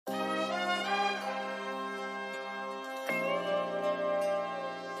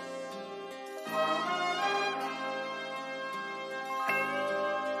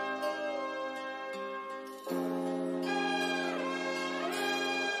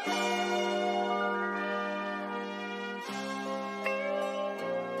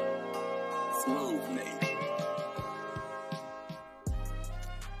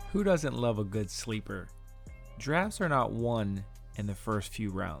Who doesn't love a good sleeper? Drafts are not won in the first few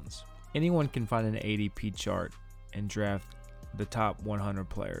rounds. Anyone can find an ADP chart and draft the top 100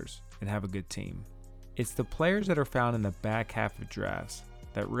 players and have a good team. It's the players that are found in the back half of drafts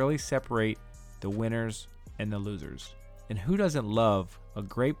that really separate the winners and the losers. And who doesn't love a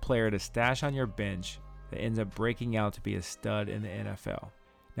great player to stash on your bench that ends up breaking out to be a stud in the NFL?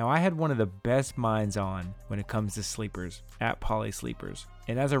 Now, I had one of the best minds on when it comes to sleepers at Poly Sleepers.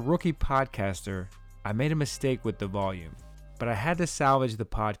 And as a rookie podcaster, I made a mistake with the volume. But I had to salvage the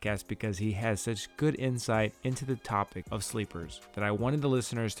podcast because he has such good insight into the topic of sleepers that I wanted the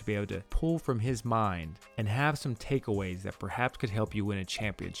listeners to be able to pull from his mind and have some takeaways that perhaps could help you win a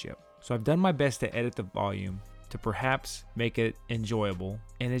championship. So I've done my best to edit the volume to perhaps make it enjoyable.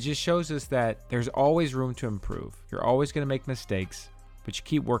 And it just shows us that there's always room to improve. You're always going to make mistakes, but you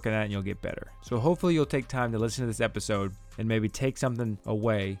keep working at it and you'll get better. So hopefully you'll take time to listen to this episode and maybe take something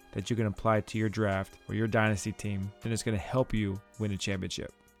away that you can apply to your draft or your dynasty team, and it's going to help you win a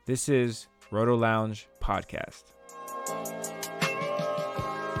championship. This is Roto Lounge Podcast.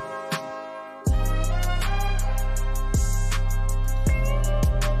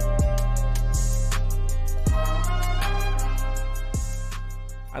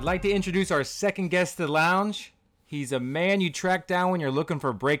 I'd like to introduce our second guest to the lounge. He's a man you track down when you're looking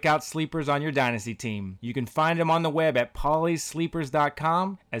for breakout sleepers on your dynasty team. You can find him on the web at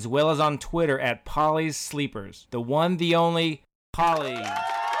polysleepers.com, as well as on Twitter at polysleepers. The one, the only, Polly.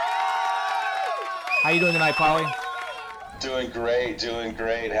 How you doing tonight, Polly? Doing great.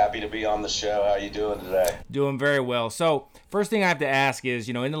 Happy to be on the show. How you doing today? Doing very well. So, first thing I have to ask is,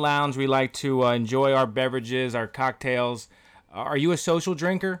 in the lounge we like to enjoy our beverages, our cocktails. Are you a social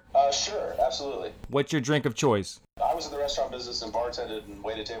drinker? Sure, absolutely. What's your drink of choice? I was in the restaurant business and bartended and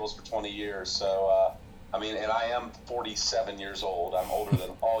waited tables for 20 years. So, and I am 47 years old. I'm older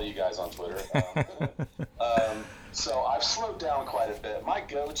than all you guys on Twitter. So I've slowed down quite a bit. My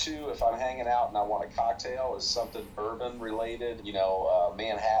go-to, if I'm hanging out and I want a cocktail, is something bourbon-related,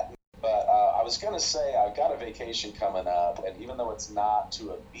 Manhattan. But I was going to say, I've got a vacation coming up, and even though it's not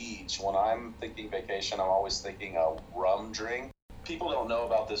to a beach, when I'm thinking vacation, I'm always thinking a rum drink. People don't know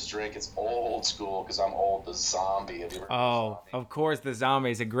about this drink. It's old school because I'm old. The Zombie. Have you ever heard of Zombie? Of course, the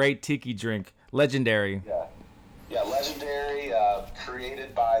Zombie is a great tiki drink. Legendary. Yeah, legendary.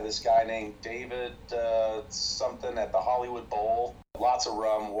 Created by this guy named David something at the Hollywood Bowl. Lots of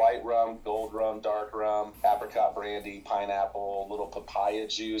rum, white rum, gold rum, dark rum, apricot brandy, pineapple, little papaya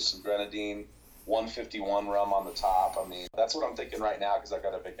juice, and grenadine, 151 rum on the top. That's what I'm thinking right now because I've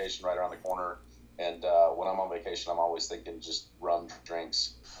got a vacation right around the corner. And when I'm on vacation, I'm always thinking just rum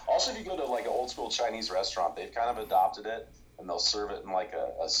drinks. Also, if you go to like an old school Chinese restaurant, they've kind of adopted it, and they'll serve it in like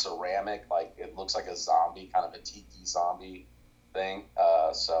a ceramic, like it looks like a zombie, kind of a tiki zombie thing.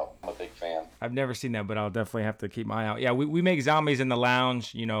 So I'm a big fan. I've never seen that, but I'll definitely have to keep my eye out. Yeah, we make zombies in the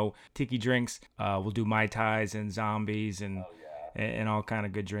lounge, tiki drinks. We'll do Mai Tais and zombies and all kind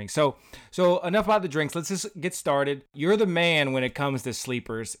of good drinks. So enough about the drinks. Let's just get started. You're the man when it comes to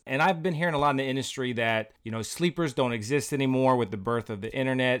sleepers. And I've been hearing a lot in the industry that, sleepers don't exist anymore with the birth of the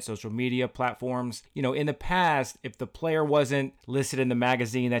internet, social media platforms. In the past, if the player wasn't listed in the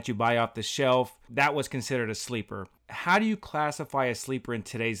magazine that you buy off the shelf, that was considered a sleeper. How do you classify a sleeper in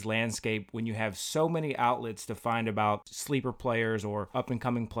today's landscape when you have so many outlets to find about sleeper players or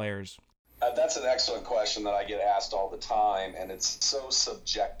up-and-coming players? That's an excellent question that I get asked all the time, and it's so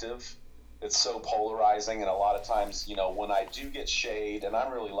subjective. It's so polarizing, and a lot of times, when I do get shade, and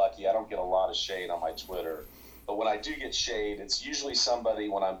I'm really lucky, I don't get a lot of shade on my Twitter, but when I do get shade, it's usually somebody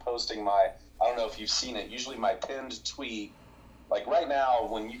when I'm posting I don't know if you've seen it, usually my pinned tweet, like right now,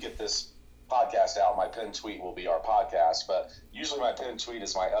 when you get this podcast out, my pinned tweet will be our podcast, but usually my pinned tweet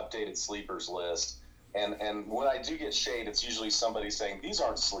is my updated sleepers list, and when I do get shade, it's usually somebody saying, these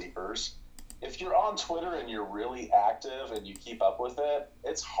aren't sleepers. If you're on Twitter and you're really active and you keep up with it,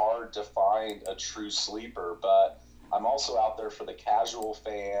 it's hard to find a true sleeper. But I'm also out there for the casual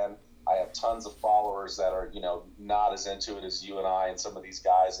fan. I have tons of followers that are, not as into it as you and I and some of these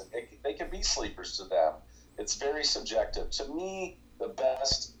guys, and they can be sleepers to them. It's very subjective. To me, the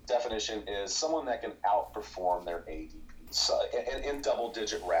best definition is someone that can outperform their ADP in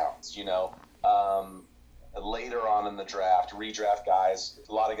double-digit rounds, later on in the draft, redraft guys,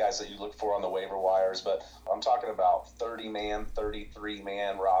 a lot of guys that you look for on the waiver wires, but I'm talking about 30-man,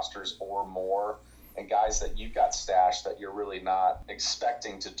 33-man rosters or more. and guys that you've got stashed that you're really not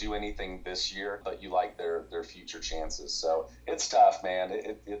expecting to do anything this year, but you like their future chances. So it's tough, man.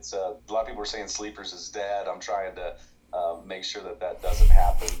 It's a lot of people are saying sleepers is dead. I'm trying to make sure that doesn't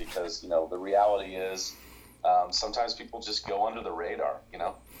happen because, the reality is sometimes people just go under the radar,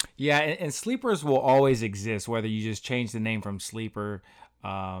 Yeah, and sleepers will always exist, whether you just change the name from sleeper,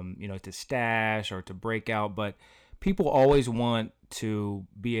 to stash or to breakout. But people always want to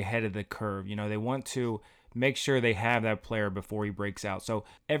be ahead of the curve. They want to make sure they have that player before he breaks out. So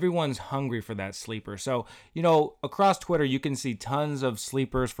everyone's hungry for that sleeper. So, across Twitter, you can see tons of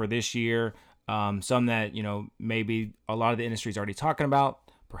sleepers for this year. Some that, maybe a lot of the industry is already talking about,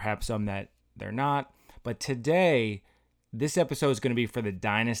 perhaps some that they're not. But today, this episode is going to be for the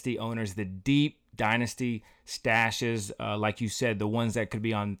dynasty owners, the deep dynasty stashes, like you said, the ones that could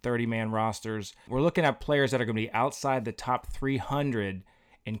be on 30-man rosters. We're looking at players that are going to be outside the top 300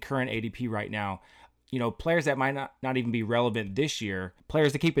 in current ADP right now. Players that might not even be relevant this year,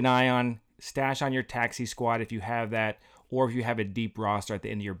 players to keep an eye on, stash on your taxi squad if you have that, or if you have a deep roster at the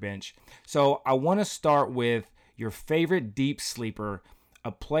end of your bench. So I want to start with your favorite deep sleeper,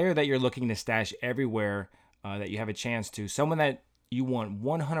 a player that you're looking to stash everywhere that you have a chance to, someone that you want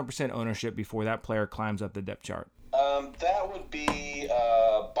 100% ownership before that player climbs up the depth chart. That would be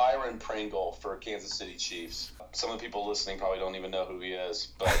Byron Pringle for Kansas City Chiefs. Some of the people listening probably don't even know who he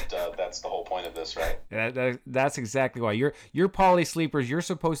is, but that's the whole point of this, right? That's exactly why. You're Pauly Sleepers. You're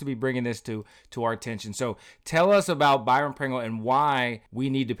supposed to be bringing this to our attention. So tell us about Byron Pringle and why we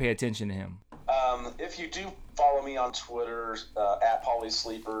need to pay attention to him. If you do follow me on Twitter, at Pauly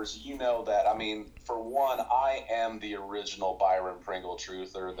Sleepers, you know that, for one, I am the original Byron Pringle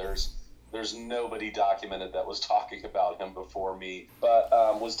truther. There's nobody documented that was talking about him before me, but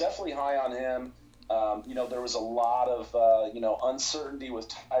was definitely high on him. There was a lot of, uncertainty with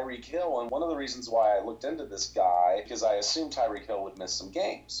Tyreek Hill, and one of the reasons why I looked into this guy, because I assumed Tyreek Hill would miss some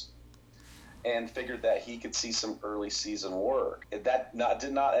games and figured that he could see some early season work. That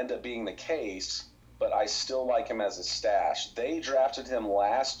did not end up being the case, but I still like him as a stash. They drafted him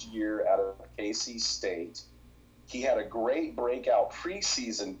last year out of KC State. He had a great breakout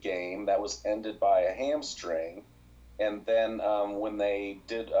preseason game that was ended by a hamstring. And then when they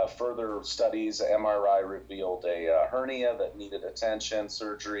did further studies, MRI revealed a hernia that needed attention,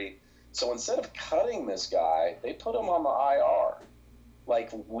 surgery. So instead of cutting this guy, they put him on the IR,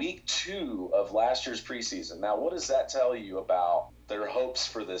 like week 2 of last year's preseason. Now, what does that tell you about their hopes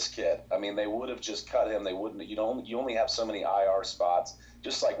for this kid? They would have just cut him. They wouldn't. You only have so many IR spots,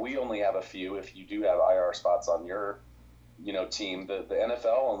 just like we only have a few. If you do have IR spots on your team, the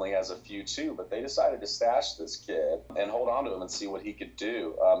NFL only has a few too, but they decided to stash this kid and hold on to him and see what he could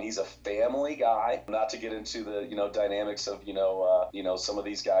do. He's a family guy, not to get into the, dynamics of, some of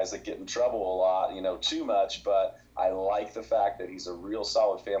these guys that get in trouble a lot, too much, but I like the fact that he's a real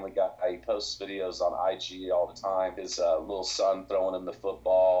solid family guy. He posts videos on IG all the time. His little son throwing him the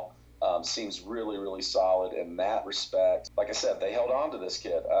football. Seems really, really solid in that respect. Like I said, they held on to this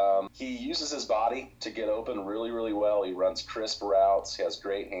kid. He uses his body to get open really, really well. He runs crisp routes. He has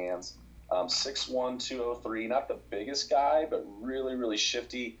great hands. 6'1", 203, not the biggest guy, but really, really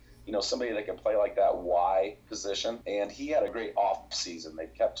shifty. Somebody that can play like that Y position. And he had a great off season. They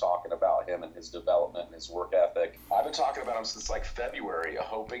kept talking about him and his development and his work ethic. I've been talking about him since like February,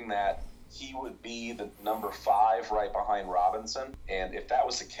 hoping that he would be the number 5 right behind Robinson. And if that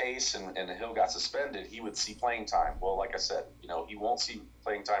was the case and Hill got suspended, he would see playing time. Well, like I said, he won't see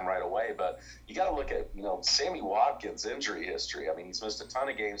playing time right away, but you got to look at, Sammy Watkins' injury history. He's missed a ton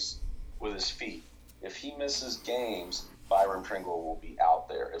of games with his feet. If he misses games, Byron Pringle will be out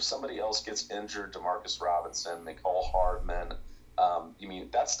there. If somebody else gets injured, Demarcus Robinson, Mecole Hardman,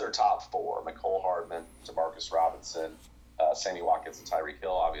 that's their top 4, Mecole Hardman, Demarcus Robinson, Sammy Watkins and Tyreek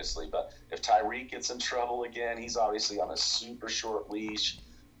Hill, obviously. But if Tyreek gets in trouble again, he's obviously on a super short leash.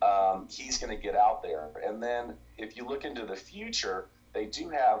 He's going to get out there. And then if you look into the future, they do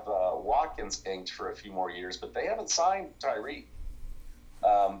have Watkins inked for a few more years, but they haven't signed Tyreek.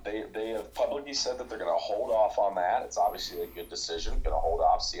 They have publicly said that they're going to hold off on that. It's obviously a good decision. Going to hold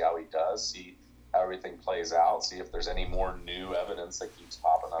off, see how he does, see how everything plays out, see if there's any more new evidence that keeps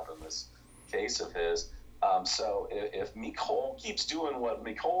popping up in this case of his. So if Mecole keeps doing what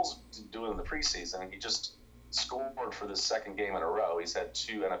Mecole's doing in the preseason, he just scored for the second game in a row. He's had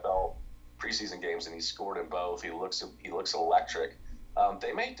 2 NFL preseason games and he scored in both. He looks electric.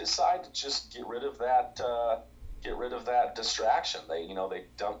 They may decide to just get rid of that distraction. They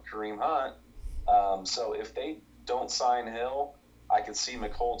dumped Kareem Hunt. So if they don't sign Hill, I could see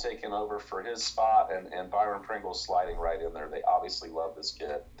McCole taking over for his spot and Byron Pringle sliding right in there. They obviously love this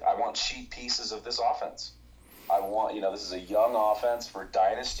kid. I want cheap pieces of this offense. I want, this is a young offense for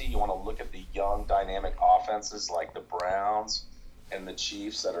Dynasty. You want to look at the young, dynamic offenses like the Browns and the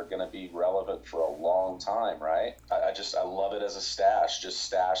Chiefs that are going to be relevant for a long time, right? I love it as a stash. Just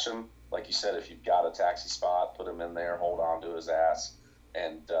stash him. Like you said, if you've got a taxi spot, put him in there, hold on to his ass.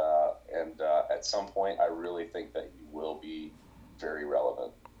 And at some point, I really think that he will be very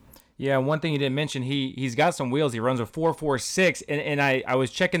relevant. Yeah, one thing you didn't mention, he's got some wheels. He runs a 4.46, and I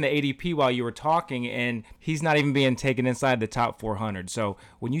was checking the ADP while you were talking, and he's not even being taken inside the top 400. So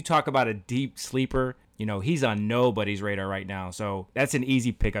when you talk about a deep sleeper, he's on nobody's radar right now. So that's an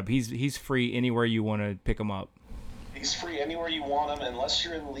easy pickup. He's free anywhere you want to pick him up. He's free anywhere you want him, unless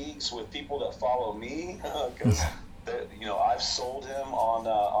you're in leagues with people that follow me, because I've sold him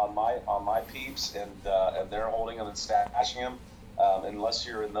on my peeps, and they're holding him and stashing him. Unless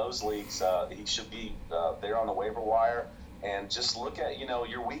you're in those leagues, he should be there on the waiver wire. And just look at,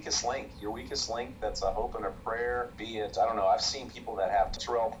 your weakest link. Your weakest link that's a hope and a prayer. Be it, I don't know, I've seen people that have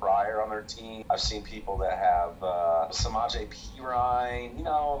Terrell Pryor on their team. I've seen people that have Samaje Perine.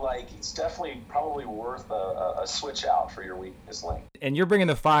 It's definitely probably worth a switch out for your weakest link. And you're bringing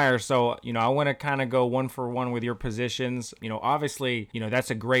the fire, so, I want to kind of go one for one with your positions. Obviously, that's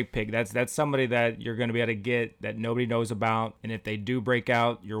a great pick. That's somebody that you're going to be able to get that nobody knows about. And if they do break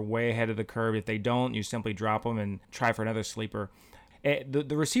out, you're way ahead of the curve. If they don't, you simply drop them and try for another sleeper.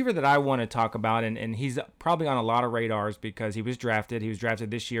 The receiver that I want to talk about, and he's probably on a lot of radars because he was drafted. He was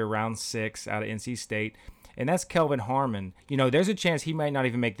drafted this year, round 6 out of NC State. And that's Kelvin Harmon. There's a chance he might not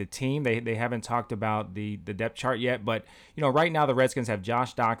even make the team. They haven't talked about the depth chart yet. But, right now the Redskins have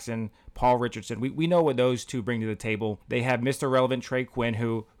Josh Doctson, Paul Richardson. We know what those two bring to the table. They have Mr. Relevant Trey Quinn,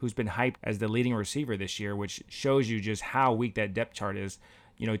 who's been hyped as the leading receiver this year, which shows you just how weak that depth chart is.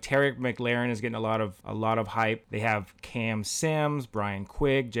 Terry McLaurin is getting a lot of hype. They have Cam Sims, Brian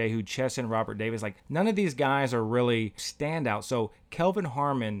Quigg, Jehu Chesson, Robert Davis. None of these guys are really standout. So Kelvin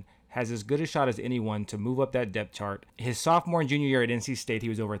Harmon has as good a shot as anyone to move up that depth chart. His sophomore and junior year at NC State, he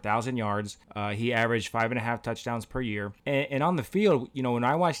was over 1,000 yards. He averaged 5.5 touchdowns per year. And on the field, when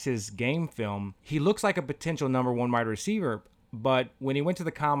I watched his game film, he looks like a potential number 1 wide receiver. But when he went to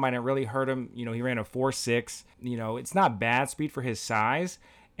the combine, it really hurt him. He ran a 4.6. It's not bad speed for his size.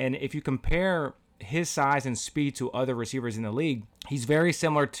 And if you compare his size and speed to other receivers in the league, he's very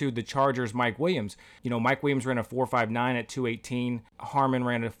similar to the Chargers' Mike Williams. Mike Williams ran a 4.59 at 218. Harmon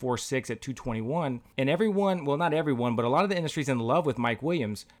ran a 4.6 at 221. And everyone, well, not everyone, but a lot of the industry's in love with Mike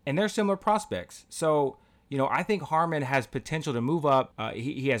Williams, and they're similar prospects. So, I think Harmon has potential to move up.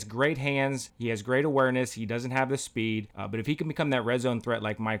 He has great hands. He has great awareness. He doesn't have the speed. But if he can become that red zone threat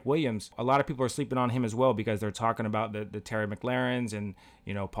like Mike Williams, a lot of people are sleeping on him as well because they're talking about the Terry McLaurins and,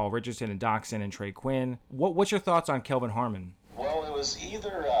 Paul Richardson and Doctson and Trey Quinn. What's your thoughts on Kelvin Harmon? Well, it was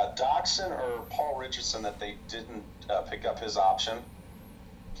either Doctson or Paul Richardson that they didn't pick up his option.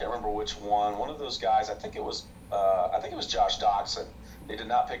 Can't remember which one. One of those guys, I think it was Josh Doctson. They did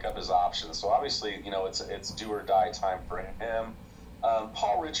not pick up his option. So obviously, it's do or die time for him.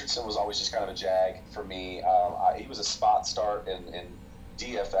 Paul Richardson was always just kind of a jag for me. He was a spot start in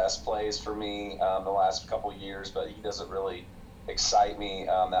DFS plays for me the last couple years, but he doesn't really excite me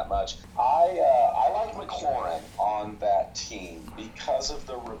that much. I like McLaurin on that team because of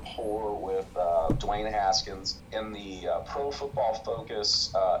the rapport with Dwayne Haskins. In the Pro Football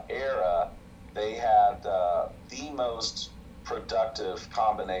Focus era, they had the most productive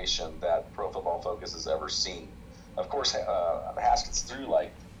combination that Pro Football Focus has ever seen. Of course, Haskins threw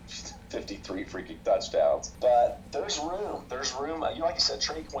 53 freaking touchdowns, but there's room. Like you said,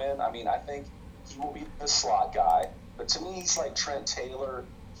 Trey Quinn. I think he will be the slot guy. But to me, he's like Trent Taylor.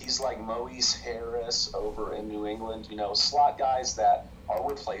 He's like Moise Harris over in New England. Slot guys that are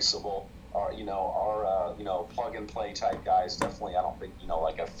replaceable, are plug and play type guys. Definitely, I don't think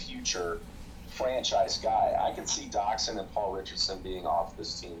like a future franchise guy. I can see Doctson and Paul Richardson being off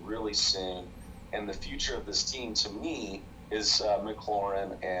this team really soon, and the future of this team to me is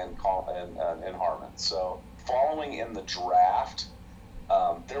McLaurin and Harmon. So following in the draft,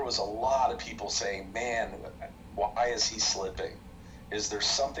 there was a lot of people saying, man, why is he slipping? Is there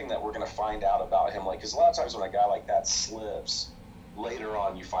something that we're going to find out about him? Because a lot of times when a guy like that slips, later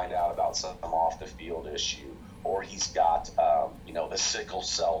on you find out about some off the field issue, or he's got the sickle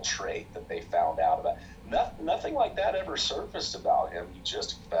cell trait that they found out about. Nothing like that ever surfaced about him. He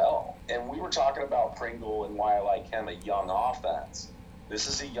just fell. And we were talking about Pringle and why I like him, a young offense. This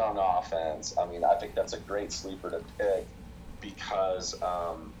is a young offense. I think that's a great sleeper to pick because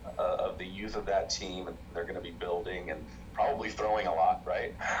of the youth of that team, and they're going to be building. And Probably throwing a lot,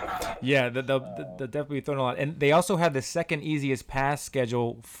 right? Yeah, they'll definitely be throwing a lot. And they also have the second easiest pass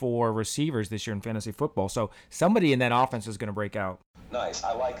schedule for receivers this year in fantasy football. So somebody in that offense is going to break out. Nice.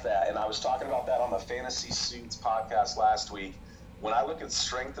 I like that. And I was talking about that on the Fantasy Suits podcast last week. When I look at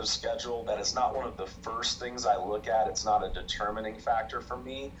strength of schedule, that is not one of the first things I look at. It's not a determining factor for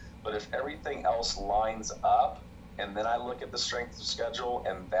me. But if everything else lines up, and then I look at the strength of schedule,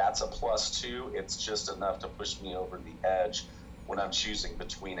 and that's a +2, it's just enough to push me over the edge when I'm choosing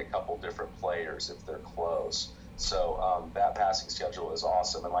between a couple different players if they're close. So that passing schedule is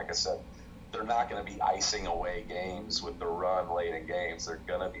awesome. And like I said, they're not going to be icing away games with the run late in games. They're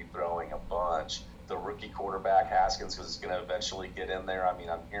going to be throwing a bunch. The rookie quarterback, Haskins, is going to eventually get in there. I mean,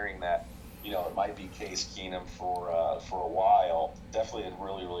 I'm hearing that, it might be Case Keenum for a while. Definitely a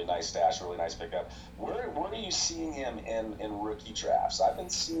really, really nice stash, really nice pickup. Where are you seeing him in rookie drafts? I've been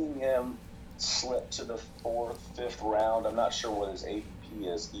seeing him slip to the 4th, 5th round. I'm not sure what his ADP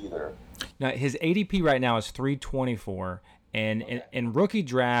is either. Now, his ADP right now is 324, and okay. in rookie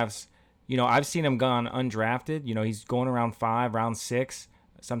drafts, I've seen him gone undrafted. He's going around 5, round 6,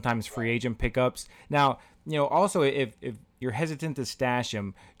 sometimes free agent pickups. Now, also if you're hesitant to stash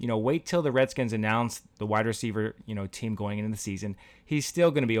him, wait till the Redskins announce the wide receiver, team going into the season. He's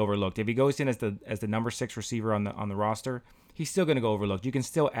still going to be overlooked. If he goes in as the number 6 receiver on the roster, he's still going to go overlooked. You can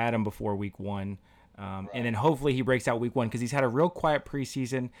still add him before week 1. And then hopefully he breaks out week 1 because he's had a real quiet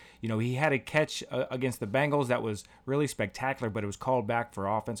preseason. He had a catch against the Bengals that was really spectacular, but it was called back for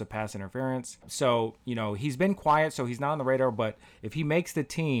offensive pass interference. So, he's been quiet, so he's not on the radar. But if he makes the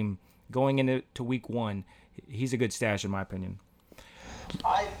team going into week 1, he's a good stash in my opinion.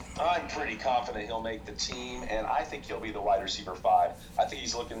 I'm pretty confident he'll make the team, and I think he'll be the wide receiver 5. I think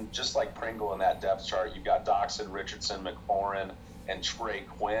he's looking just like Pringle in that depth chart. You've got Doxson, Richardson, McLaurin, and Trey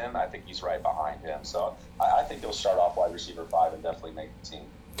Quinn. I think he's right behind him. So I think he'll start off wide receiver 5 and definitely make the team.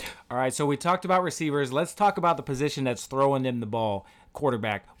 All right, so we talked about receivers. Let's talk about the position that's throwing them the ball,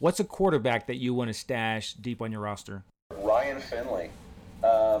 quarterback. What's a quarterback that you want to stash deep on your roster? Ryan Finley.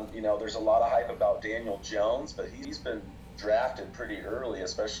 There's a lot of hype about Daniel Jones, but he's been drafted pretty early,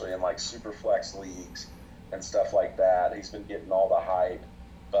 especially in like super flex leagues and stuff like that. He's been getting all the hype.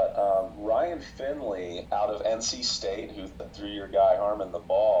 But Ryan Finley out of NC State, who threw your guy Harmon the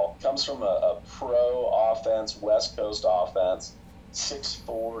ball, comes from a pro offense, West Coast offense,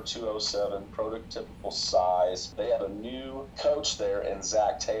 6'4", 207, prototypical size. They have a new coach there in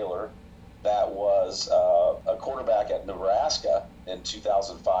Zach Taylor that was a quarterback at Nebraska in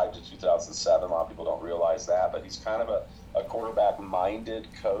 2005 to 2007. A lot of people don't realize that, but he's kind of a quarterback-minded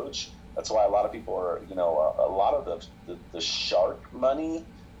coach. That's why a lot of people are, a lot of the shark money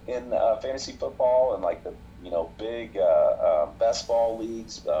in fantasy football and like the, big best ball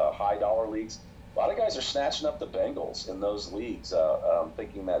leagues, high dollar leagues. A lot of guys are snatching up the Bengals in those leagues,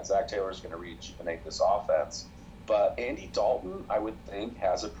 thinking that Zach Taylor is going to rejuvenate this offense. But Andy Dalton, I would think,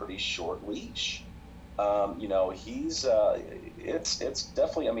 has a pretty short leash. He's it's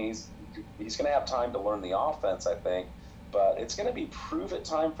definitely. I mean, he's going to have time to learn the offense, I think, but it's going to be prove it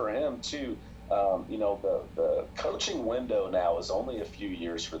time for him too. The coaching window now is only a few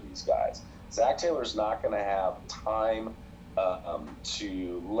years for these guys. Zach Taylor's not going to have time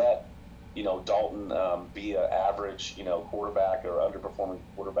to let Dalton be an average quarterback or underperforming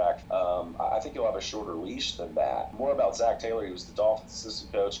quarterback. I think he'll have a shorter leash than that. More about Zach Taylor. He was the Dolphins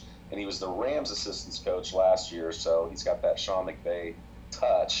assistant coach and he was the Rams assistant coach last year, so he's got that Sean McVay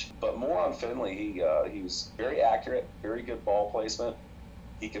touch. But more on Finley, he was very accurate, very good ball placement.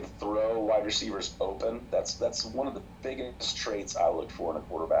 He can throw wide receivers open. That's one of the biggest traits I look for in a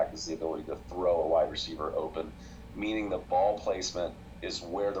quarterback is the ability to throw a wide receiver open, meaning the ball placement is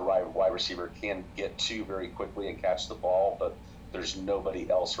where the right wide receiver can get to very quickly and catch the ball, but there's nobody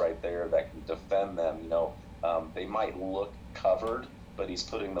else right there that can defend them. They might look covered, but he's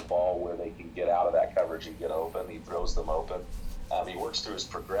putting the ball where they can get out of that coverage and get open. He throws them open. He works through his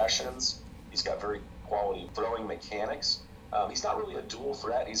progressions. He's got very quality throwing mechanics. He's not really a dual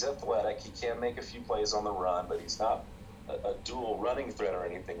threat. He's athletic. He can make a few plays on the run, but he's not a dual running threat or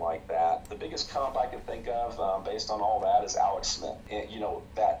anything like that. The biggest comp I can think of based on all that is Alex Smith. And,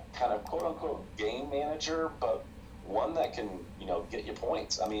 that kind of quote-unquote game manager, but one that can, get you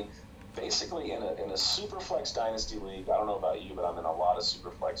points. I mean, basically in a Superflex Dynasty league, I don't know about you, but I'm in a lot of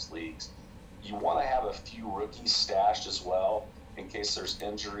Superflex leagues, you want to have a few rookies stashed as well in case there's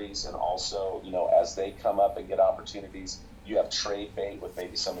injuries, and also, as they come up and get opportunities, you have trade bait with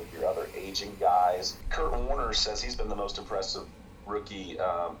maybe some of your other aging guys. Kurt Warner says he's been the most impressive rookie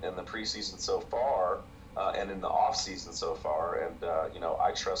in the preseason so far and in the offseason so far. And,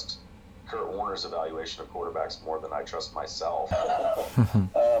 I trust Kurt Warner's evaluation of quarterbacks more than I trust myself.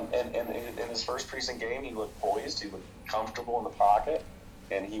 And in his first preseason game, he looked poised, he looked comfortable in the pocket,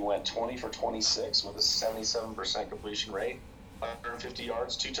 and he went 20 for 26 with a 77% completion rate, 150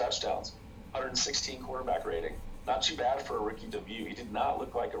 yards, 2 touchdowns, 116 quarterback rating. Not too bad for a rookie debut. He did not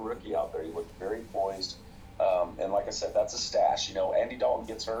look like a rookie out there. He looked very poised. And like I said, that's a stash. You know, Andy Dalton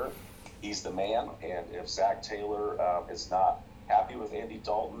gets hurt, he's the man. And if Zach Taylor is not happy with Andy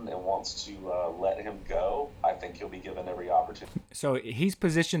Dalton and wants to let him go, I think he'll be given every opportunity. So he's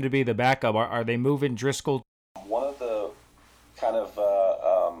positioned to be the backup. Are they moving Driscoll? One of the kind of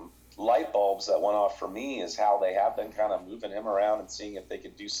light bulbs that went off for me is how they have been kind of moving him around and seeing if they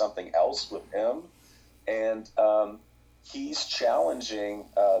could do something else with him. And he's challenging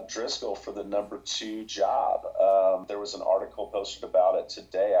Driscoll for the number 2 job. There was an article posted about it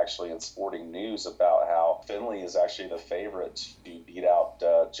today, actually, in Sporting News about how Finley is actually the favorite to beat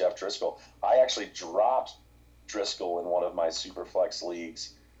out Jeff Driscoll. I actually dropped Driscoll in one of my Superflex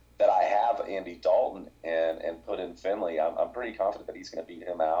leagues that I have Andy Dalton and put in Finley. I'm pretty confident that he's going to beat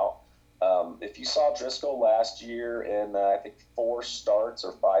him out. If you saw Driscoll last year in, I think, 4 starts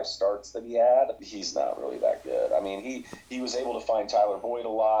or 5 starts that he had, he's not really that good. I mean, he was able to find Tyler Boyd a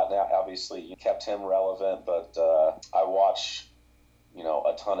lot. Now, obviously, you kept him relevant, but I watched,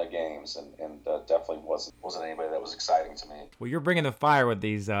 a ton of games, and definitely wasn't anybody that was exciting to me. Well, you're bringing the fire with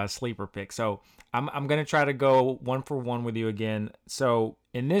these sleeper picks. So I'm going to try to go 1 for 1 with you again. So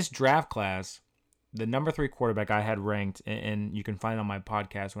in this draft class, the number 3 quarterback I had ranked, and you can find it on my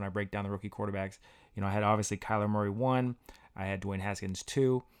podcast when I break down the rookie quarterbacks. I had obviously Kyler Murray 1, I had Dwayne Haskins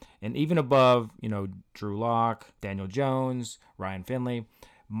 2, and even above, Drew Lock, Daniel Jones, Ryan Finley.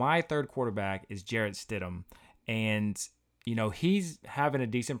 My 3rd quarterback is Jarrett Stidham, and he's having a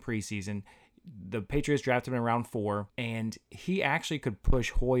decent preseason. The Patriots drafted him in round 4, and he actually could push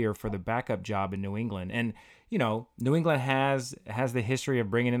Hoyer for the backup job in New England. And New England has the history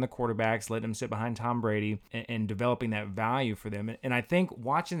of bringing in the quarterbacks, letting them sit behind Tom Brady, and developing that value for them. And I think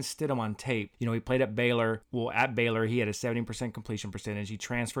watching Stidham on tape, he played at Baylor. Well, at Baylor, he had a 70% completion percentage. He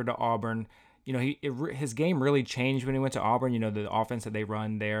transferred to Auburn. His game really changed when he went to Auburn, the offense that they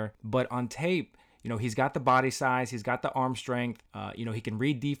run there. But on tape, he's got the body size, he's got the arm strength, he can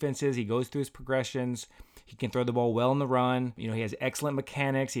read defenses, he goes through his progressions, he can throw the ball well in the run, he has excellent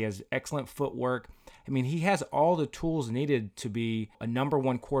mechanics, he has excellent footwork. I mean, he has all the tools needed to be a number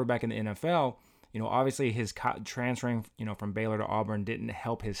 1 quarterback in the NFL. Obviously his transferring, from Baylor to Auburn didn't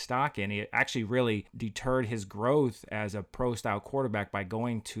help his stock any. It actually really deterred his growth as a pro-style quarterback by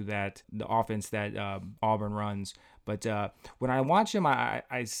going to the offense that Auburn runs. But when I watch him,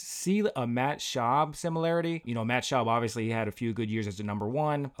 I see a Matt Schaub similarity. Matt Schaub, obviously, he had a few good years as a number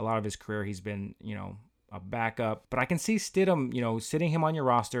 1. A lot of his career, he's been, a backup. But I can see Stidham, sitting him on your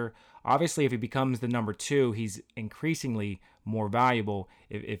roster. Obviously, if he becomes the number 2, he's increasingly more valuable.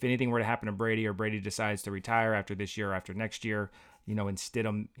 If anything were to happen to Brady, or Brady decides to retire after this year or after next year, and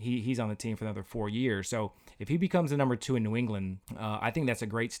Stidham, he's on the team for another 4 years. So if he becomes the number 2 in New England, I think that's a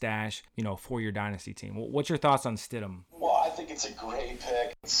great stash, for your dynasty team. What's your thoughts on Stidham? Well, I think it's a great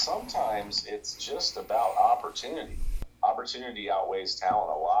pick. Sometimes it's just about opportunity. Opportunity outweighs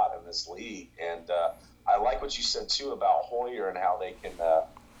talent a lot in this league, and I like what you said too about Hoyer and how they can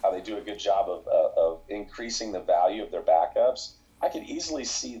how they do a good job of increasing the value of their backups. I could easily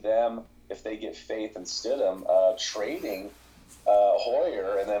see them, if they get faith in Stidham, trading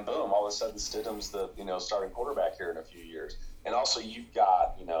Hoyer, and then boom, all of a sudden Stidham's the starting quarterback here in a few years. And also you've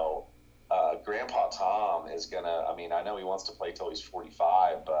got Grandpa Tom is gonna. I mean, I know he wants to play till he's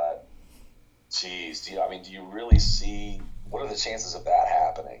 45, but geez, do you really see what are the chances of that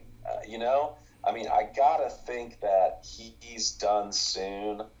happening? I mean, I gotta think that he's done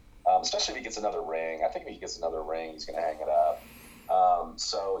soon, especially if he gets another ring. I think if he gets another ring, he's gonna hang it up.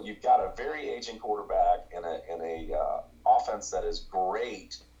 So you've got a very aging quarterback in a offense that is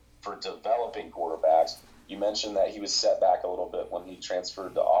great for developing quarterbacks. You mentioned that he was set back a little bit when he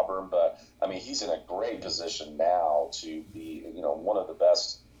transferred to Auburn, but I mean, he's in a great position now to be, one of the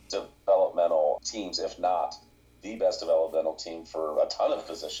best developmental teams, if not the best developmental team for a ton of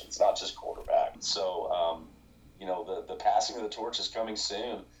positions, not just quarterback. So, the passing of the torch is coming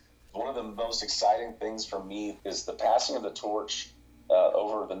soon. One of the most exciting things for me is the passing of the torch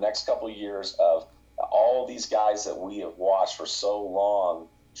over the next couple of years of all these guys that we have watched for so long,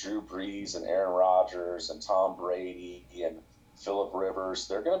 Drew Brees and Aaron Rodgers and Tom Brady and Phillip Rivers.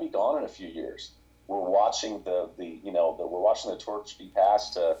 They're going to be gone in a few years. We're watching we're watching the torch be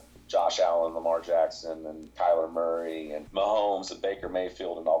passed to Josh Allen, Lamar Jackson, and Kyler Murray, and Mahomes, and Baker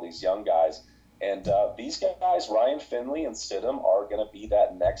Mayfield, and all these young guys. And these guys, Ryan Finley and Stidham, are going to be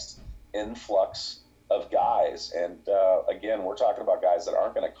that next influx of guys. And again, we're talking about guys that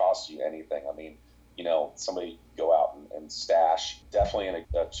aren't going to cost you anything. I mean, somebody go out and stash, definitely in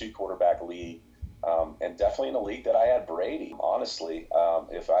a 2-quarterback league, and definitely in a league that I had Brady. Honestly,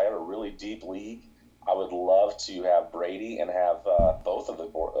 if I had a really deep league, I would love to have Brady and have both of the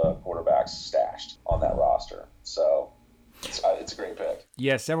quarterbacks stashed on that roster. So it's a great pick.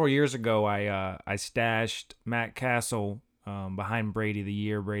 Yeah, several years ago, I stashed Matt Castle behind Brady the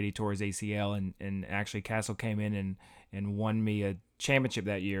year Brady tore his ACL, and actually Castle came in and won me a championship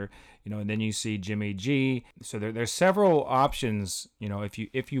that year. And then you see Jimmy G. So there's several options,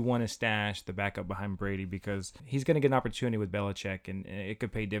 if you want to stash the backup behind Brady, because he's going to get an opportunity with Belichick, and it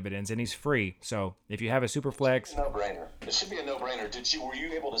could pay dividends, and he's free. So if you have a super flex, no-brainer. It should be a no-brainer. Were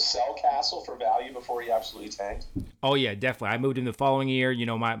you able to sell Castle for value before he absolutely tanked? Oh yeah, definitely. I moved him the following year.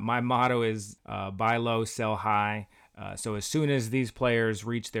 My motto is buy low, sell high. So as soon as these players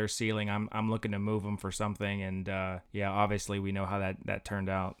reach their ceiling, I'm looking to move them for something, and obviously we know how that turned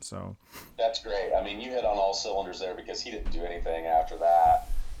out. So that's great. I mean, you hit on all cylinders there, because he didn't do anything after that.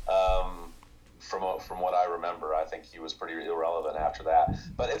 From what I remember, I think he was pretty irrelevant after that.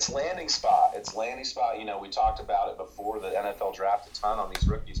 But it's landing spot. We talked about it before the NFL draft a ton on these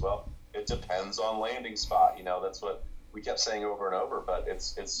rookies. Well, it depends on landing spot. That's what we kept saying over and over, but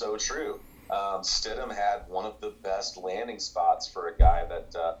it's so true. Stidham had one of the best landing spots for a guy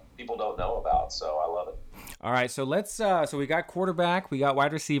that people don't know about, so I love it. All right, so let's so we got quarterback, we got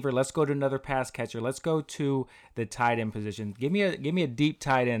wide receiver. Let's go to another pass catcher. Let's go to the tight end position. Give me a deep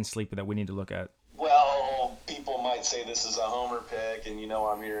tight end sleeper that we need to look at. Well, people might say this is a homer pick, and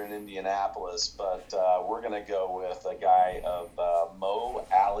I'm here in Indianapolis, but we're going to go with a guy of Mo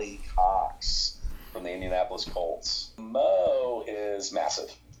Alley-Cox from the Indianapolis Colts. Mo is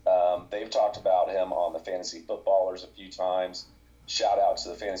massive. They've talked about him on the Fantasy Footballers a few times. Shout out to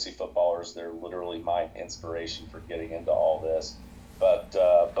the Fantasy Footballers. They're literally my inspiration for getting into all this. But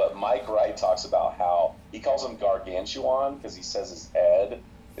Mike Wright talks about how he calls him Gargantuan because he says his head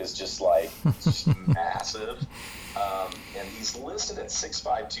is just massive. And he's listed at 6'5",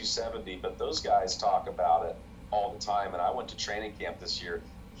 270, but those guys talk about it all the time. And I went to training camp this year.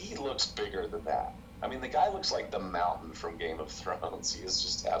 He looks bigger than that. I mean, the guy looks like the mountain from Game of Thrones. He is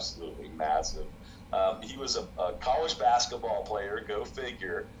just absolutely massive. He was a college basketball player, go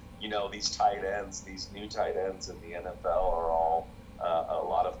figure. These tight ends, these new tight ends in the NFL are all, a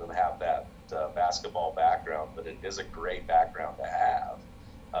lot of them have that basketball background, but it is a great background to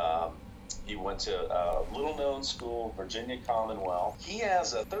have. He went to a little-known school, Virginia Commonwealth. He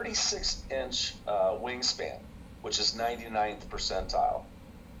has a 36-inch wingspan, which is 99th percentile,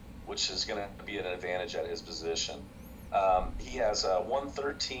 which is going to be an advantage at his position. He has a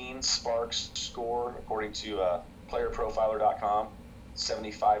 113 Sparks score, according to playerprofiler.com,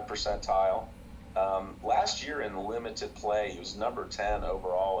 75 percentile. Last year in limited play, he was number 10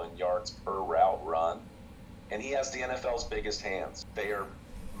 overall in yards per route run, and he has the NFL's biggest hands. They are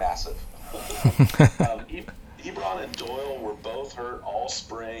massive. Ebron and Doyle were both hurt all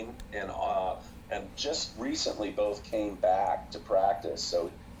spring, and just recently both came back to practice. So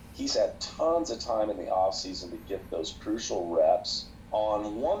he's had tons of time in the offseason to get those crucial reps.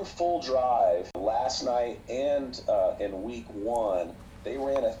 On one full drive last night and in week 1, they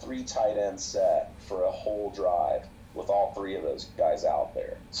ran a 3 tight end set for a whole drive with all 3 of those guys out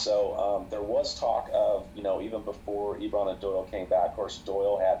there. So there was talk of, even before Ebron and Doyle came back, of course,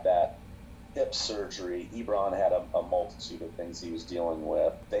 Doyle had that hip surgery. Ebron had a multitude of things he was dealing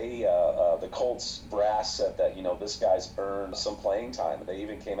with. The Colts brass said that, this guy's earned some playing time. They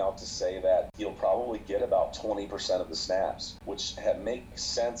even came out to say that he'll probably get about 20% of the snaps, which makes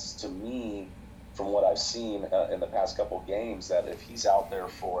sense to me from what I've seen in the past couple games, that if he's out there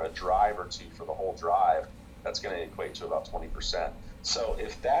for a drive or two for the whole drive, that's going to equate to about 20%. So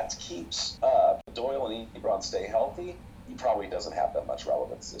if that keeps up, Doyle and Ebron stay healthy, he probably doesn't have that much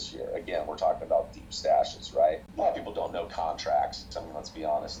relevance this year. Again, we're talking about deep stashes, right? A lot of people don't know contracts. I mean, let's be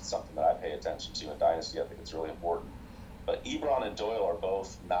honest. It's something that I pay attention to in Dynasty. I think it's really important. But Ebron and Doyle are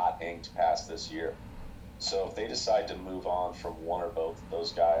both not inked past this year. So if they decide to move on from one or both of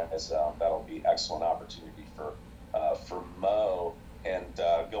those guys, that'll be excellent opportunity for Mo. And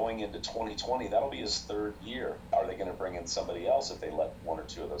going into 2020, that'll be his 3rd year. Are they going to bring in somebody else if they let 1 or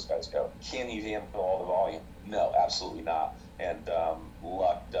 2 of those guys go? Can he handle all the volume? No, absolutely not. And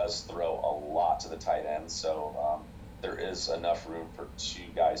Luck does throw a lot to the tight end, so there is enough room for 2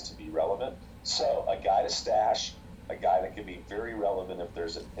 guys to be relevant. So a guy to stash, a guy that could be very relevant if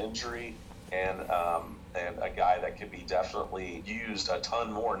there's an injury, and a guy that could be definitely used a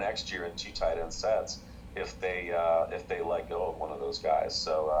ton more next year in 2 tight end sets if they let go of one of those guys.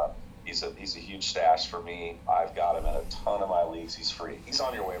 So He's a huge stash for me. I've got him in a ton of my leagues. He's free. He's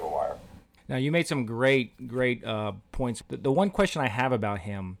on your waiver wire. Now, you made some great points. The one question I have about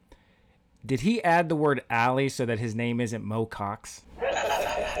him, did he add the word alley so that his name isn't Mo Cox?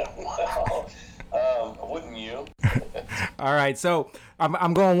 Well, wouldn't you? All right, so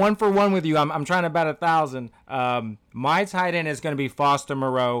I'm going 1 for 1 with you. I'm trying to bat 1,000. My tight end is going to be Foster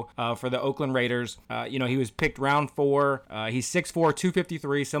Moreau for the Oakland Raiders. He was picked round 4. He's 6'4",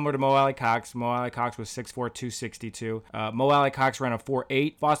 253, similar to Mo Alley-Cox. Mo Alley-Cox was 6'4", 262. Mo Alley-Cox ran a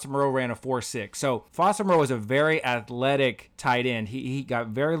 4'8". Foster Moreau ran a 4'6". So Foster Moreau is a very athletic tight end. He got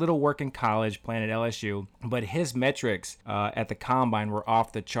very little work in college playing at LSU, but his metrics at the combine were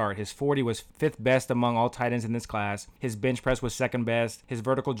off the chart. His 40 was 5th best among all tight ends in this class. His bench press was 2nd best. His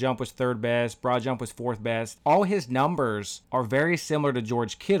vertical jump was 3rd best. Broad jump was 4th best. All his numbers are very similar to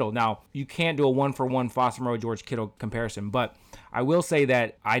George Kittle. Now, you can't do a 1 for 1 Foster Moreau George Kittle comparison, but I will say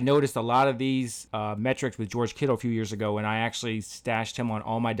that I noticed a lot of these metrics with George Kittle a few years ago, and I actually stashed him on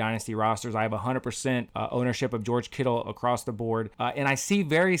all my dynasty rosters. I have 100% ownership of George Kittle across the board, and I see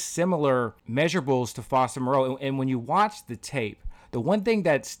very similar measurables to Foster Moreau. And when you watch the tape, the one thing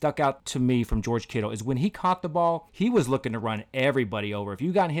that stuck out to me from George Kittle is when he caught the ball, he was looking to run everybody over. If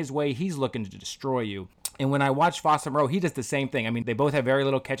you got in his way, he's looking to destroy you. And when I watch Foster Moreau, he does the same thing. I mean, they both have very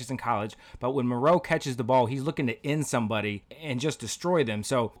little catches in college, but when Moreau catches the ball, he's looking to end somebody and just destroy them.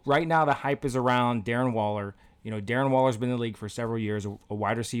 So right now the hype is around Darren Waller. Darren Waller's been in the league for several years, a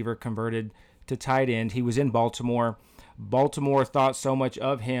wide receiver converted to tight end. He was in Baltimore. Baltimore thought so much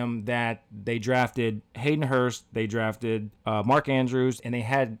of him that they drafted Hayden Hurst, they drafted Mark Andrews, and they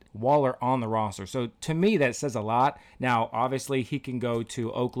had Waller on the roster. So to me, that says a lot. Now, obviously, he can go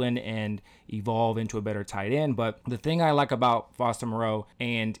to Oakland and evolve into a better tight end. But the thing I like about Foster Moreau,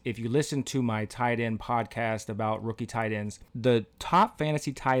 and if you listen to my tight end podcast about rookie tight ends, the top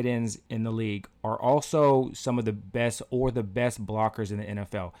fantasy tight ends in the league are also some of the best or the best blockers in the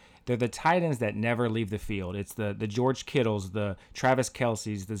NFL. They're the tight ends that never leave the field. It's the George Kittles, the Travis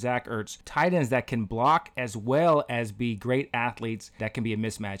Kelce's, the Zach Ertz. Tight ends that can block as well as be great athletes that can be a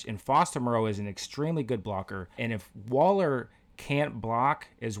mismatch. And Foster Moreau is an extremely good blocker. And if Waller can't block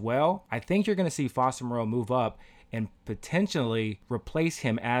as well, I think you're going to see Foster Moreau move up and potentially replace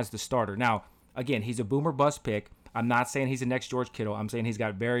him as the starter. Now, again, he's a boomer bust pick. I'm not saying he's the next George Kittle. I'm saying he's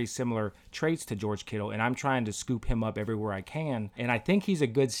got very similar traits to George Kittle, and I'm trying to scoop him up everywhere I can. And I think he's a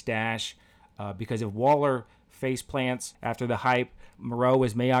good stash because if Waller face plants after the hype, Moreau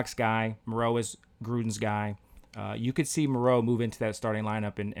is Mayock's guy, Moreau is Gruden's guy. You could see Moreau move into that starting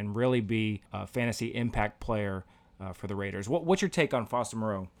lineup and really be a fantasy impact player for the Raiders. What's your take on Foster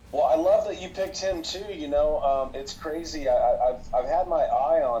Moreau? Well, I love that you picked him too. It's crazy. I've had my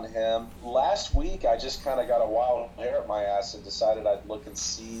eye on him. Last week, I just kind of got a wild hair at my ass and decided I'd look and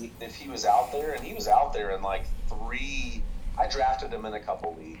see if he was out there. And he was out there in like 3. I drafted him in a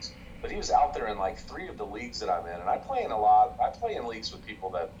couple leagues, but he was out there in like 3 of the leagues that I'm in. And I play in a lot. I play in leagues with people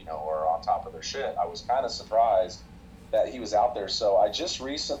that are on top of their shit. I was kind of surprised that he was out there. So I just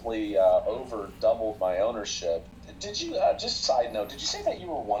recently over doubled my ownership. Did you, just side note, did you say that you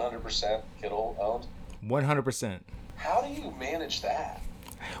were 100% Kittle owned? 100%. How do you manage that?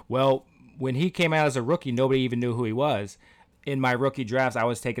 Well, when he came out as a rookie, nobody even knew who he was. In my rookie drafts, I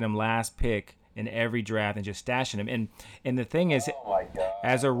was taking him last pick in every draft and just stashing him. And the thing is, oh my God.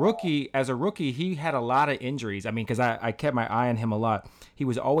 as a rookie, he had a lot of injuries. I mean, because I kept my eye on him a lot. He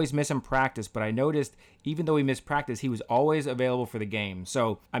was always missing practice, but I noticed even though he missed practice, he was always available for the game.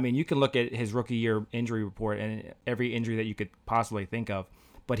 So, I mean, you can look at his rookie year injury report and every injury that you could possibly think of.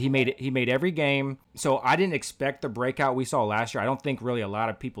 But he made every game. So I didn't expect the breakout we saw last year. I don't think really a lot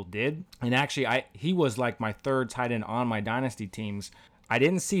of people did. And actually, he was like my 3rd tight end on my dynasty teams. I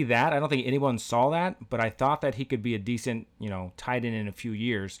didn't see that. I don't think anyone saw that, but I thought that he could be a decent, tight end in a few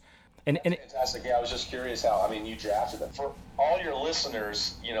years. And fantastic. Yeah, I was just curious how, you drafted him. For all your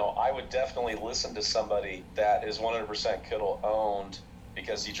listeners, I would definitely listen to somebody that is 100% Kittle owned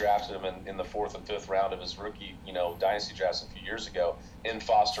because he drafted him in the 4th and 5th round of his rookie, dynasty drafts a few years ago in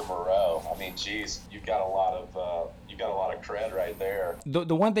Foster Moreau. I mean, geez, you've got a lot of cred right there.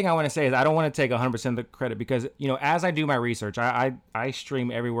 The one thing I want to say is I don't want to take 100% of the credit because, as I do my research, I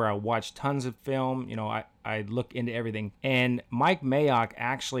stream everywhere. I watch tons of film. I look into everything. And Mike Mayock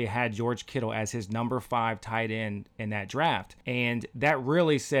actually had George Kittle as his number 5 tight end in that draft. And that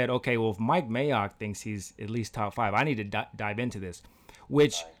really said, okay, well, if Mike Mayock thinks he's at least top 5, I need to dive into this.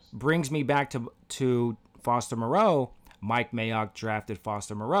 Which brings me back to Foster Moreau. Mike Mayock drafted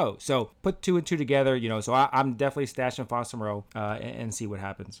Foster Moreau. So put 2 and 2 together, so I'm definitely stashing Foster Moreau and see what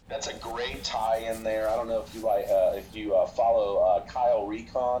happens. That's a great tie in there. I don't know if you follow Kyle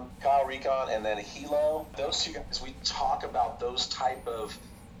Recon and then Hilo. Those two guys, we talk about those type of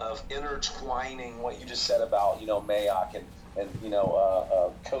intertwining what you just said about, Mayock and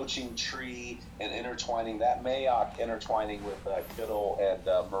coaching tree and intertwining that Mayock intertwining with Kittle and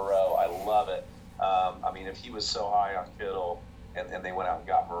Moreau. I love it. If he was so high on Kittle and they went out and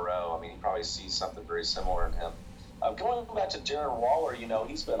got Moreau, he probably sees something very similar in him. Going back to Darren Waller,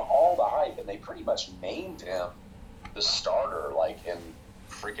 he's been all the hype, and they pretty much named him the starter like in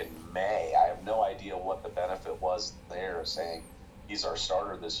freaking May. I have no idea what the benefit was there, saying he's our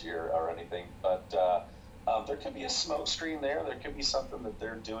starter this year or anything, but there could be a smoke screen there. There could be something that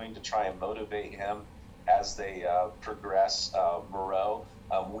they're doing to try and motivate him as they progress Moreau.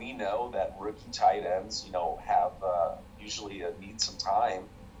 We know that rookie tight ends, have usually need some time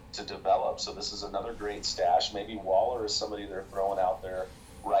to develop. So this is another great stash. Maybe Waller is somebody they're throwing out there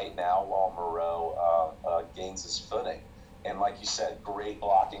right now while Moreau gains his footing. And like you said, great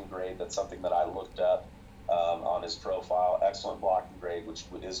blocking grade. That's something that I looked up on his profile. Excellent blocking grade, which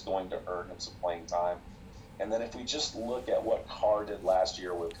is going to earn him some playing time. And then if we just look at what Carr did last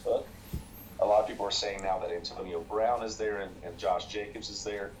year with Cook, a lot of people are saying now that Antonio Brown is there and Josh Jacobs is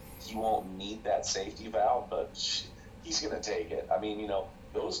there. He won't need that safety valve, but he's going to take it.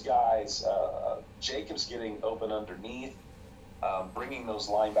 Those guys, Jacobs getting open underneath, bringing those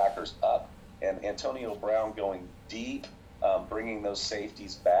linebackers up, and Antonio Brown going deep, bringing those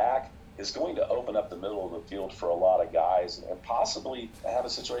safeties back, is going to open up the middle of the field for a lot of guys and possibly have a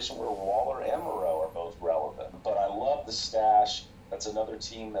situation where Waller and Moreau are both relevant. But I love the stash. That's another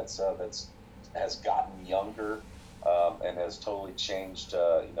team that's has gotten younger and has totally changed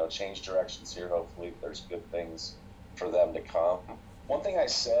directions here. Hopefully there's good things for them to come. One thing I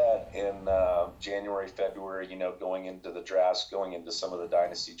said in January, February, going into the drafts, going into some of the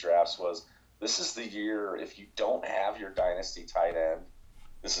dynasty drafts was, this is the year, if you don't have your dynasty tight end,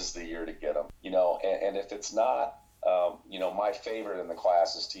 this is the year to get them. And if it's not, my favorite in the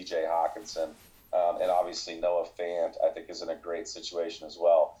class is TJ Hawkinson. And obviously Noah Fant, I think, is in a great situation as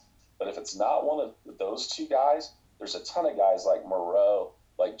well. But if it's not one of those two guys, there's a ton of guys like Moreau,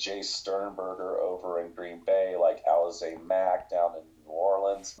 like Jay Sternberger over in Green Bay, like Alize Mack down in New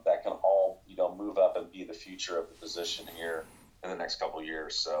Orleans, that can all, move up and be the future of the position here in the next couple of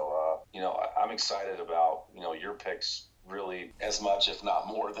years. So, I'm excited about, your picks really as much, if not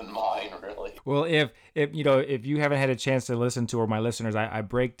more than mine, really. Well, if you haven't had a chance to listen to, or my listeners, I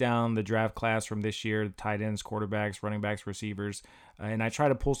break down the draft class from this year, tight ends, quarterbacks, running backs, receivers, and I try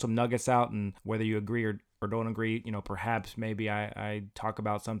to pull some nuggets out, and whether you agree or don't agree, perhaps maybe I talk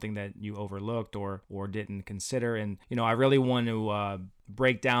about something that you overlooked or didn't consider. And, I really want to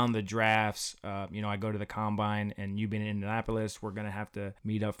break down the drafts. I go to the Combine, and you've been in Indianapolis. We're going to have to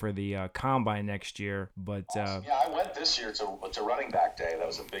meet up for the Combine next year. But awesome. Yeah, I went this year to Running Back Day. That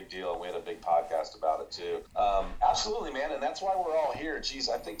was a big deal, and we had a big podcast about it too. Absolutely, man, and that's why we're all here. Geez,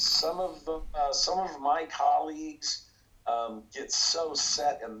 I think some of my colleagues get so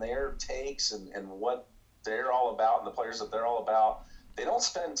set in their takes and what they're all about and the players that they're all about. They don't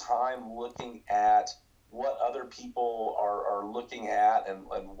spend time looking at what other people are looking at and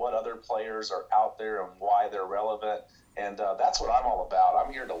what other players are out there and why they're relevant. And that's what I'm all about.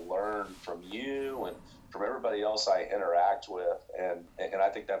 I'm here to learn from you and from everybody else I interact with. And I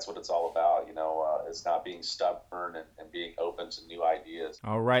think that's what it's all about. It's not being stubborn and being open to new ideas.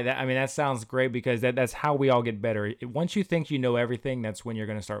 All right. That sounds great, because that's how we all get better. Once you think you know everything, that's when you're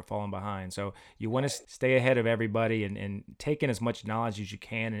going to start falling behind. So you want to stay ahead of everybody and take in as much knowledge as you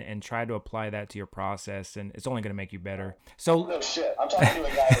can and try to apply that to your process. And it's only going to make you better. So no shit. I'm talking to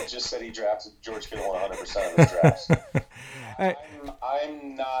a guy that just said he drafted George Kittle 100% of his drafts. I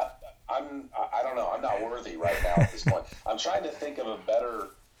don't know. I'm not worthy right now at this point. I'm trying to think of a better.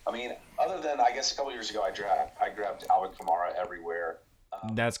 Other than, I guess, a couple years ago, I grabbed Alvin Kamara everywhere.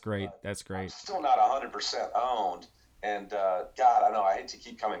 That's great. That's great. I'm still not 100% owned, and God, I know I hate to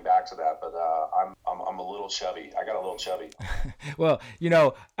keep coming back to that, but I'm a little chubby. I got a little chubby. Well,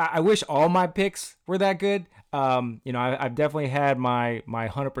 I wish all my picks were that good. I've definitely had my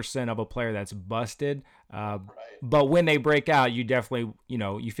 100% of a player that's busted. But when they break out, you definitely,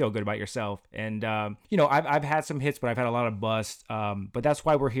 you feel good about yourself. And, I've had some hits, but I've had a lot of busts. But that's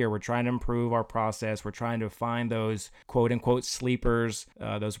why we're here. We're trying to improve our process. We're trying to find those quote unquote sleepers,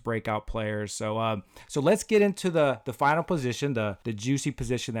 those breakout players. So let's get into the final position, the juicy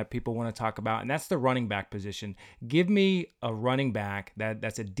position that people want to talk about. And that's the running back position. Give me a running back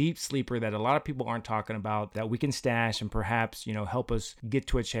that's a deep sleeper that a lot of people aren't talking about, that we can stash and perhaps, help us get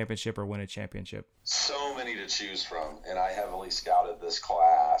to a championship or win a championship. So many to choose from, and I heavily scouted this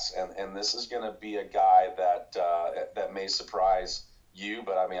class, and this is going to be a guy that may surprise you,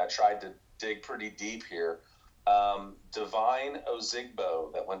 but I tried to dig pretty deep here. Devine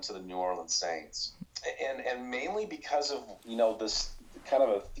Ozigbo, that went to the New Orleans Saints, and mainly because of this kind of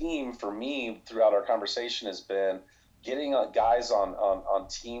a theme for me throughout our conversation has been getting guys on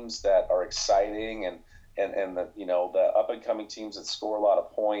teams that are exciting and the up and coming teams that score a lot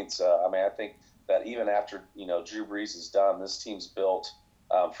of points. I think that even after Drew Brees is done, this team's built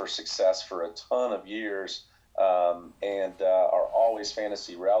for success for a ton of years and are always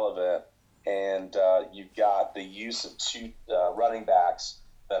fantasy relevant. And you've got the use of two running backs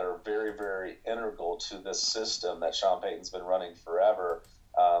that are very, very integral to this system that Sean Payton's been running forever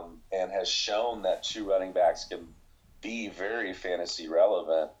and has shown that two running backs can be very fantasy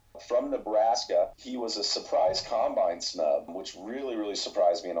relevant. From Nebraska, he was a surprise combine snub, which really, really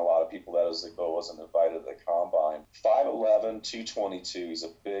surprised me and a lot of people that Ozigbo wasn't invited to the combine. 5'11", 222. He's a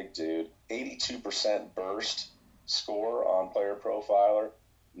big dude. 82% burst score on Player Profiler.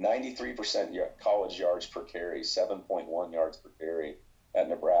 93% college yards per carry, 7.1 yards per carry at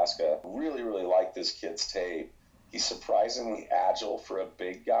Nebraska. Really, really like this kid's tape. He's surprisingly agile for a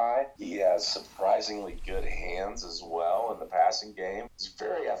big guy. He has surprisingly good hands as well in the passing game. He's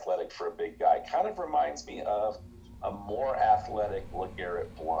very athletic for a big guy. Kind of reminds me of a more athletic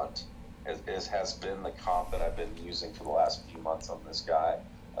LeGarrette Blount, as has been the comp that I've been using for the last few months on this guy.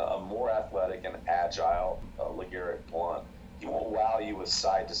 A more athletic and agile LeGarrette Blount. He won't wow you with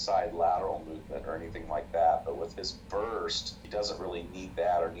side-to-side lateral movement or anything like that, but with his burst, he doesn't really need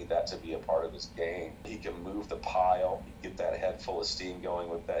that or need that to be a part of his game. He can move the pile, get that head full of steam going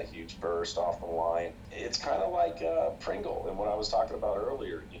with that huge burst off the line. It's kind of like Pringle and what I was talking about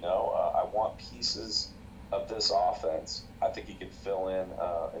earlier. I want pieces of this offense. I think he can fill in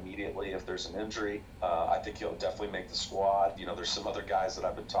immediately if there's an injury. I think he'll definitely make the squad. There's some other guys that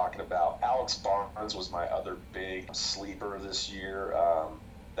I've been talking about. Alex Barnes was my other big sleeper this year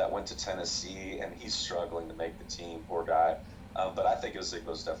that went to Tennessee, and he's struggling to make the team, poor guy. But I think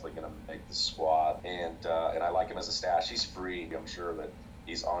Ozigbo's definitely going to make the squad, and I like him as a stash. He's free. I'm sure that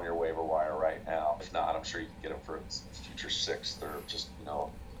he's on your waiver wire right now. If not, I'm sure you can get him for a future sixth or just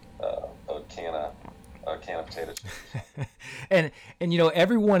a can of potato chips. and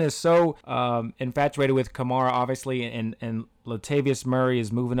everyone is so infatuated with Kamara, obviously, and Latavius Murray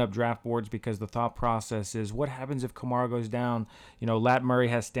is moving up draft boards because the thought process is, what happens if Kamara goes down? Lat Murray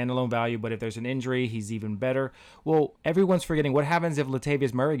has standalone value, but if there's an injury, he's even better. Well, everyone's forgetting what happens if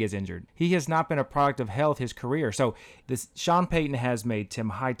Latavius Murray gets injured. He has not been a product of health his career. So Sean Payton has made Tim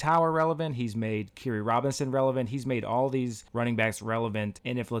Hightower relevant. He's made Kiri Robinson relevant. He's made all these running backs relevant.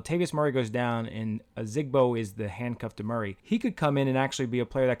 And if Latavius Murray goes down and Ozigbo is the handcuff to Murray, he could come in and actually be a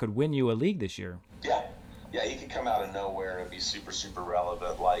player that could win you a league this year. Yeah, he could come out of nowhere and be super, super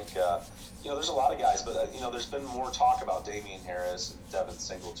relevant. There's a lot of guys, but, there's been more talk about Damian Harris and Devin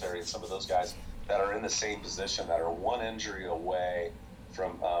Singletary and some of those guys that are in the same position that are one injury away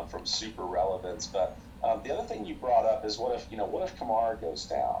from super relevance. But the other thing you brought up is what if Kamara goes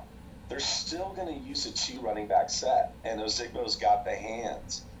down? They're still going to use a two running back set, and Ozigbo's got the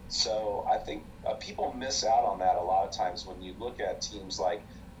hands. So I think people miss out on that a lot of times when you look at teams like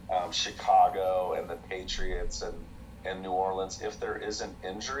Chicago and the Patriots and New Orleans. If there is an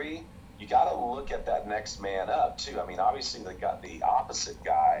injury, you got to look at that next man up too. Obviously the opposite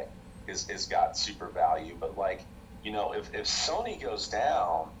guy is got super value, but if Sony goes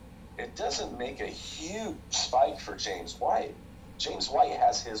down, it doesn't make a huge spike for James White. James White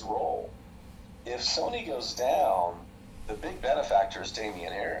has his role. If Sony goes down, the big benefactor is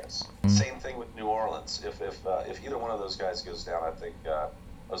Damian Harris. Same thing with New Orleans. If either one of those guys goes down, I think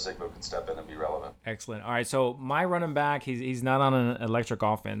Ozigbo could step in and be relevant. Excellent. All right, so my running back, he's not on an electric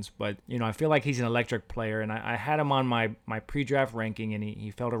offense, but I feel like he's an electric player, and I had him on my pre-draft ranking, and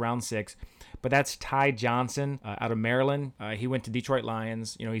he fell to round 6. but that's Ty Johnson out of Maryland. He went to Detroit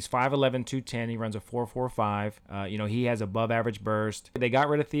Lions. He's 5'11", 210. He runs a 4.45. He has above average burst. They got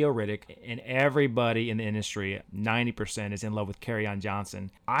rid of Theo Riddick, and everybody in the industry, 90%, is in love with Kerryon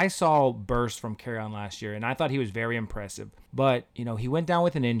Johnson. I saw burst from Kerryon last year, and I thought he was very impressive. But, he went down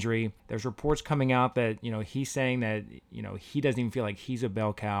with an injury. There's reports coming out that, he's saying that, he doesn't even feel like he's a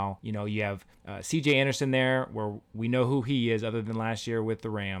bell cow. You have C.J. Anderson there, where we know who he is other than last year with the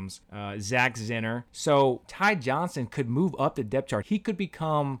Rams. Zach Zenner. So Ty Johnson could move up the depth chart. He could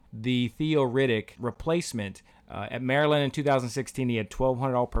become the Theo Riddick replacement. At Maryland in 2016, he had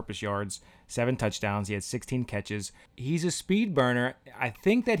 1,200 all-purpose yards, 7 touchdowns. He had 16 catches. He's a speed burner. I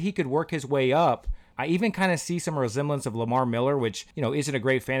think that he could work his way up. I even kind of see some resemblance of Lamar Miller, which, isn't a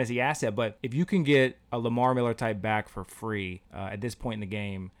great fantasy asset, but if you can get a Lamar Miller type back for free at this point in the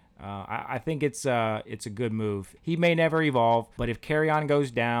game, I think it's a good move. He may never evolve, but if Kerryon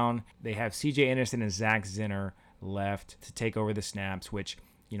goes down, they have C.J. Anderson and Zach Zenner left to take over the snaps, which,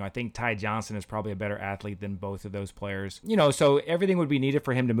 I think Ty Johnson is probably a better athlete than both of those players. So everything would be needed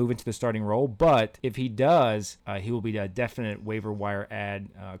for him to move into the starting role. But if he does, he will be a definite waiver wire add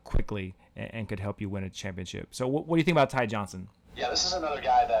quickly and could help you win a championship. So what do you think about Ty Johnson? Yeah, this is another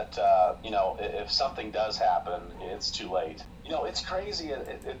guy that, if something does happen, it's too late. It's crazy.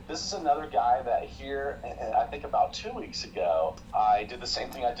 This is another guy that here, and I think about 2 weeks ago, I did the same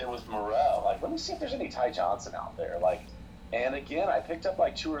thing I did with Moreau. Let me see if there's any Ty Johnson out there. And again, I picked up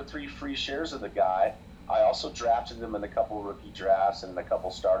 2 or 3 free shares of the guy. I also drafted him in a couple rookie drafts and in a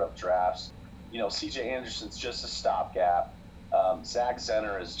couple startup drafts. C.J. Anderson's just a stopgap. Zach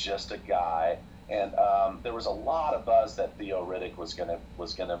Zenner is just a guy. And there was a lot of buzz that Theo Riddick was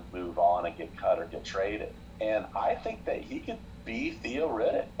gonna move on and get cut or get traded. And I think that he could be Theo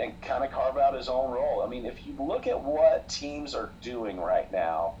Riddick and kind of carve out his own role. I mean, if you look at what teams are doing right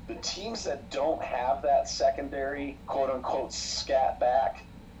now, the teams that don't have that secondary, quote-unquote, scat back,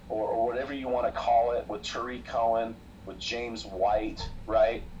 or whatever you want to call it, with Tariq Cohen, with James White,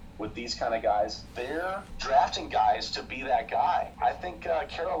 right, with these kind of guys, they're drafting guys to be that guy. I think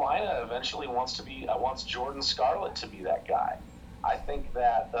Carolina eventually wants Jordan Scarlett to be that guy. I think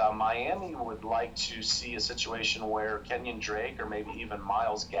that Miami would like to see a situation where Kenyon Drake or maybe even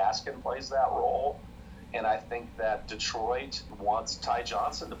Myles Gaskin plays that role. And I think that Detroit wants Ty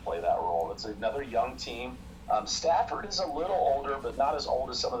Johnson to play that role. It's another young team. Stafford is a little older, but not as old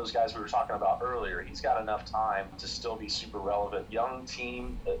as some of those guys we were talking about earlier. He's got enough time to still be super relevant. Young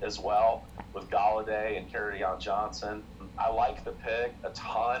team as well with Golladay and Kerryon Johnson. I like the pick a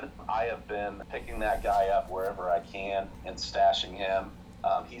ton. I have been picking that guy up wherever I can and stashing him.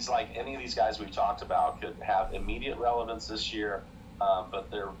 He's like any of these guys we've talked about, could have immediate relevance this year,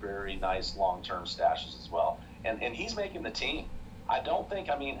 but they're very nice long-term stashes as well. And he's making the team.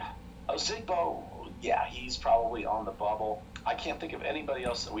 Ozigbo, yeah, he's probably on the bubble. I can't think of anybody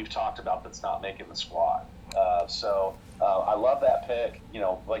else that we've talked about that's not making the squad. I love that pick.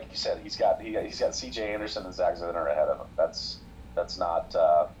 Like you said, he's got C.J. Anderson and Zach Zenner ahead of him.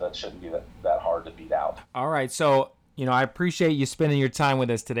 That shouldn't be that hard to beat out. All right, so I appreciate you spending your time with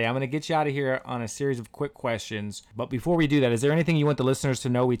us today. I'm going to get you out of here on a series of quick questions. But before we do that, is there anything you want the listeners to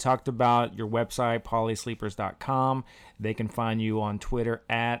know? We talked about your website, polysleepers.com. They can find you on Twitter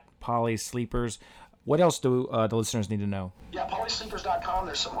at polysleepers. What else do the listeners need to know? Yeah, polysleepers.com.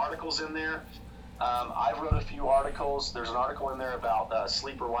 There's some articles in there. I've wrote a few articles. There's an article in there about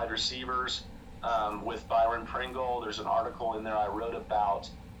sleeper wide receivers with Byron Pringle. There's an article in there I wrote about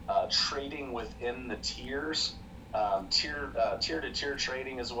trading within the tiers. Tier-to-tier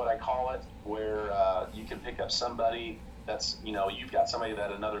trading is what I call it, where you can pick up somebody that's, you've got somebody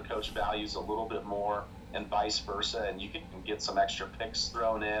that another coach values a little bit more, and vice versa, and you can get some extra picks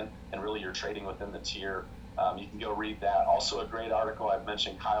thrown in, and really you're trading within the tier. You can go read that. Also a great article, I've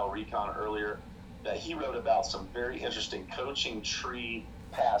mentioned Kyle Recon earlier, that he wrote about some very interesting coaching tree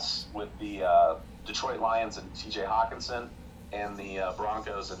paths with the Detroit Lions and TJ Hawkinson, and the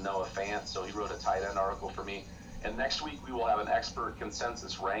Broncos and Noah Fant. So he wrote a tight end article for me. And next week we will have an expert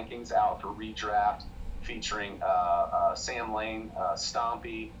consensus rankings out for redraft, featuring Sam Lane,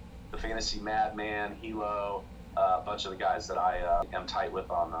 Stompy, the Fantasy Madman, Hilo, a bunch of the guys that I am tight with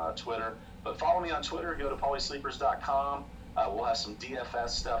on Twitter. But follow me on Twitter. Go to polysleepers.com. We'll have some DFS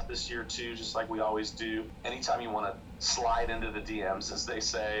stuff this year too, just like we always do. Anytime you want to slide into the DMs, as they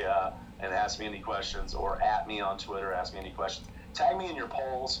say, and ask me any questions, or at me on Twitter, ask me any questions. Tag me in your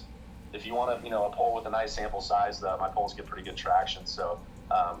polls. If you want a poll with a nice sample size, my polls get pretty good traction. So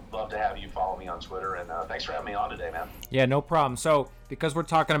love to have you follow me on Twitter. And thanks for having me on today, man. Yeah, no problem. So because we're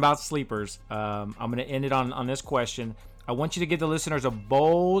talking about sleepers, I'm going to end it on this question. I want you to give the listeners a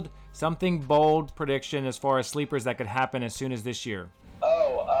bold Something bold prediction as far as sleepers that could happen as soon as this year.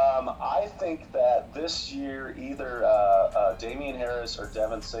 I think that this year either Damian Harris or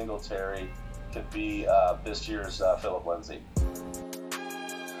Devin Singletary could be this year's Philip Lindsay.